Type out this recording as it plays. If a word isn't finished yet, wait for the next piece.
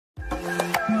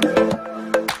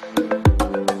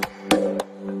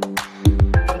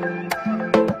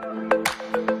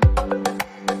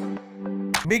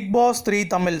Big pass 3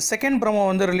 Tamil second promo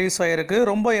வந்து release ஆயிருக்கு.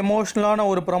 ரொம்ப எமோஷனலான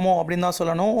ஒரு ப்ரோமோ அப்படின்னு தான்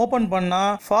சொல்லணும். ஓப்பன் பண்ணா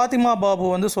ஃபாத்திமா பாபு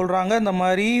வந்து சொல்றாங்க, இந்த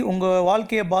மாதிரி உங்க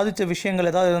வாழ்க்கையை பாதிச்ச விஷயங்கள்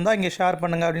ஏதாவது இருந்தால் இங்கே ஷேர்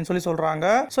பண்ணுங்க அப்படின்னு சொல்றாங்க.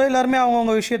 ஸோ எல்லாருமே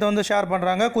அவங்கவுங்க விஷயத்தை வந்து ஷேர்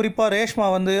பண்றாங்க. குறிப்பா ரேஷ்மா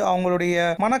வந்து அவங்களுடைய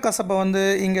மனக்கசப்பை வந்து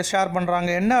இங்க ஷேர் பண்றாங்க.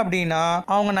 என்ன அப்படின்னா,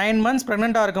 அவங்க 9 months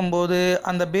பிரெக்னெண்டா இருக்கும்போது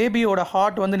அந்த பேபியோட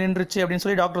ஹார்ட் வந்து நின்றுச்சு அப்படின்னு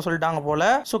சொல்லி டாக்டர் சொல்லிட்டாங்க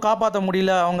போல. ஸோ காப்பாற்ற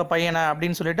முடியல அவங்க பையனை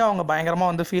அப்படின்னு சொல்லிட்டு அவங்க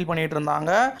பயங்கரமா வந்து ஃபீல் பண்ணிட்டு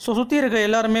இருந்தாங்க. ஸோ சுத்தி இருக்க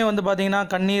எல்லாருமே வந்து பாத்தீங்கன்னா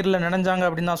கண்ணீர்ல நினைஞ்சாங்க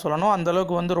அப்படின்னு தான் சொல்லணும். அந்த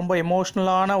அளவுக்கு வந்து ரொம்ப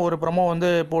எமோஷனலான ஒரு ப்ரோமோ வந்து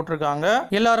போட்டிருக்காங்க.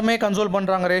 எல்லாருமே கன்சோல்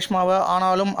பண்றாங்க ரேஷ்மாவை.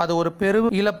 ஆனாலும் அது ஒரு பெரு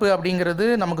இழப்பு அப்படிங்கிறது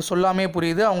நமக்கு சொல்லாமே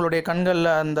புரியுது. அவங்களுடைய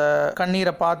கண்கள்ல அந்த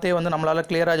கண்ணீரை பார்த்தே வந்து நம்மளால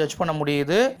கிளியரா ஜட்ஜ் பண்ண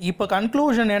முடியுது. இப்போ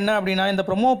கன்க்ளூஷன் என்ன அப்படின்னா, இந்த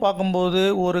ப்ரோமோ பார்க்கும்போது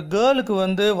ஒரு கேர்ளுக்கு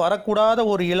வந்து வரக்கூடாத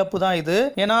ஒரு இழப்பு தான் இது.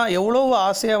 ஏன்னா எவ்வளவு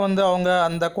ஆசையா வந்து அவங்க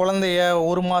அந்த குழந்தைய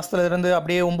 1 மாசத்துல இருந்து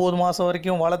அப்படியே 9 மாசம்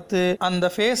வரைக்கும் வளர்த்து அந்த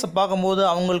ஃபேஸை பார்க்கும்போது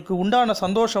அவங்களுக்கு உண்டான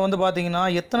சந்தோஷம் வந்து பாத்தீங்கன்னா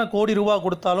எத்தனை கோடி ரூபாய்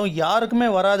கொடுத்தாலும் யாருக்குமே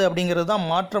வராது அப்படிங்கிறது தான்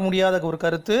மாற்ற முடியாத ஒரு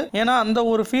கருத்து. ஏன்னா அந்த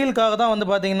ஒரு ஃபீலுக்காக தான் வந்து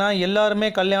பாத்தீங்கன்னா எல்லாருமே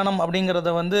கல்யாணம் அப்படிங்கறத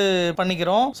வந்து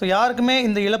பண்ணிக்கிறோம். ஸோ யாருக்குமே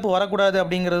இந்த இழப்பு வரக்கூடாது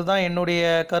அப்படிங்கிறது தான் என்னுடைய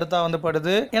கருத்தா வந்து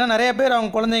படுது. ஏன்னா நிறைய பேர்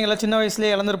அவங்க குழந்தைங்களை சின்ன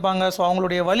வயசுலேயே இழந்திருப்பாங்க. ஸோ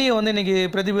அவங்களுடைய வலியை வந்து இன்னைக்கு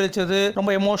பிரதிபலிச்சது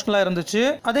ரொம்ப எமோஷனலா இருந்துச்சு.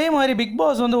 அதே மாதிரி பிக்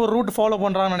பாஸ் வந்து ஒரு ரூட் ஃபாலோ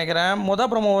பண்றாங்கன்னு நினைக்கிறேன்.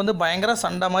 முதல் ப்ரோமோ வந்து பயங்கர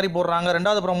சண்டை மாதிரி போடுறாங்க,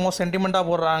 2வது ப்ரோமோ சென்டிமெண்டா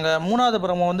போடுறாங்க, 3வது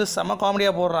ப்ரோமோ வந்து செம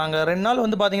காமெடியா போடுறாங்க. 2 நாள்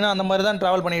வந்து பாத்தீங்கன்னா அந்த மாதிரி தான்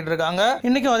டிராவல் பண்ணிட்டு இருக்காங்க.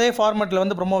 இன்னைக்கும் அதே ஃபார்மேட்ல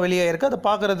வந்து ப்ரோமோ வெளியே இருக்கு. அதை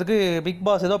பார்க்கறதுக்கு பிக்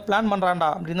பாஸ் ஏதோ பிளான் பண்றாண்டா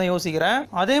அப்படின்னு தான் யோசிக்கிறேன்.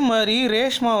 அதே மாதிரி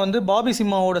ரேஷ்மா வந்து பாபி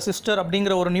சிம்மாவோட சிஸ்டர்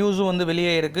அப்படிங்கிற ஒரு நியூஸும் வந்து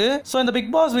வெளியே இருக்கு. ஸோ இந்த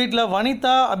பிக் பாஸ் வீட்டில்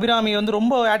வனிதா அபிராமி வந்து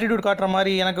ரொம்ப ஆட்டிடியூட் காட்டுற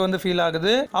மாதிரி எனக்கு வந்து ஃபீல்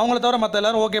ஆகுது. அவங்கள தவிர மற்ற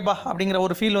எல்லாரும் ஓகேப்பா அப்படிங்கிற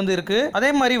ஒரு ஃபீல் வந்து இருக்கு.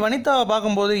 அதே மாதிரி வனிதாவை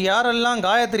பார்க்கும்போது யாரெல்லாம்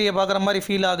காயத்ரியை பார்க்குற மாதிரி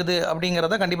ஃபீல் ஆகுது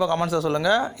அப்படிங்கிறத கண்டிப்பாக கமெண்ட்ஸை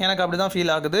சொல்லுங்க. எனக்கு அப்படிதான்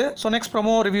ஃபீல் ஆகுது. ஸோ நெக்ஸ்ட்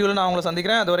ப்ரோமோ ரிவ்யூவில் நான் உங்களை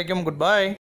சந்திக்கிறேன். அது வரைக்கும் குட் பை.